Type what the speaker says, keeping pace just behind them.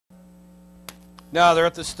Now they're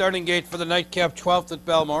at the starting gate for the nightcap 12th at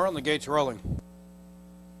Balmoral, and the gate's rolling.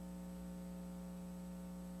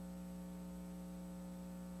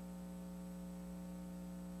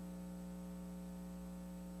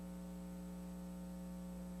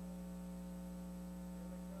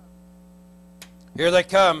 Here they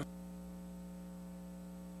come.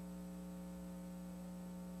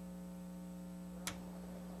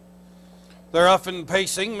 They're off and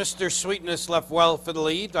pacing. Mr. Sweetness left well for the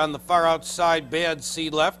lead. On the far outside, Bad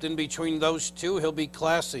Seed left. In between those two, he'll be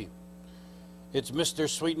Classy. It's Mr.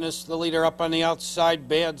 Sweetness, the leader, up on the outside.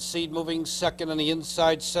 Bad Seed moving second on the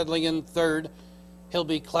inside, settling in third. He'll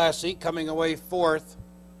be Classy, coming away fourth.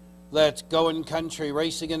 That's Goin' Country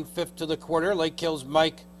racing in fifth to the quarter. Lake Hills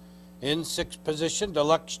Mike in sixth position.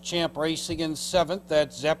 Deluxe Champ racing in seventh.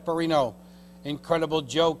 That's Zapparino. Incredible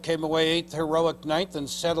Joe came away eighth, Heroic ninth, and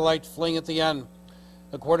Satellite Fling at the end.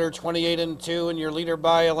 The quarter 28 and 2, and your leader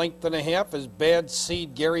by a length and a half is Bad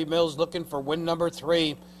Seed. Gary Mills looking for win number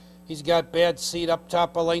 3. He's got Bad Seed up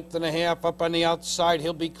top a length and a half. Up on the outside,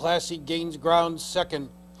 he'll be Classy, gains ground second.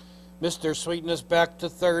 Mr. Sweetness back to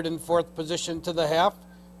third and fourth position to the half.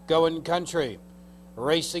 Goin' Country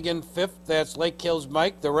racing in fifth. That's Lake Hills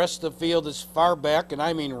Mike. The rest of the field is far back, and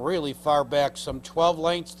I mean really far back, some 12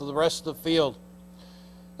 lengths to the rest of the field.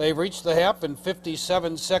 They've reached the half in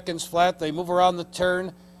 57 seconds flat. They move around the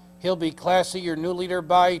turn. He'll be Classy, your new leader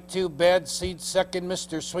by 2. Bad Seed second,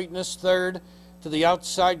 Mr. Sweetness third. To the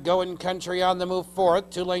outside, Goin' Country on the move fourth.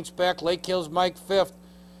 2 lengths back, Lake Hills Mike fifth.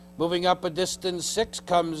 Moving up a distance 6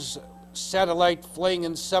 comes Satellite Fling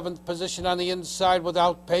in seventh position on the inside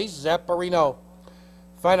without pace, Zapparino.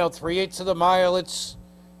 Final 3/8 of the mile,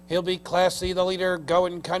 he'll be Classy, the leader.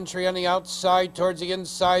 Goin' Country on the outside, towards the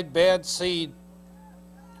inside, Bad Seed.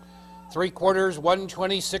 3/4,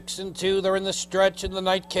 126 and 2. They're in the stretch in the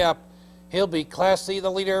nightcap. He'll be Classy,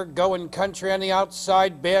 the leader. Goin' Country on the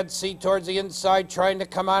outside, Bad Seed towards the inside, trying to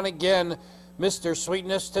come on again. Mr.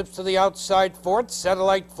 Sweetness tips to the outside fourth.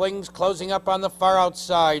 Satellite Flings closing up on the far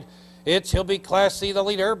outside. He'll be Classy, the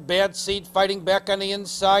leader. Bad Seed fighting back on the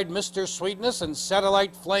inside. Mr. Sweetness and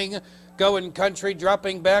Satellite Fling. Goin' Country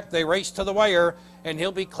dropping back. They race to the wire, and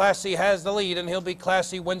he'll be Classy has the lead, and he'll be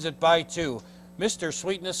Classy wins it by 2. Mr.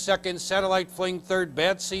 Sweetness second, Satellite Fling third,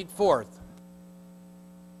 Bad Seed fourth.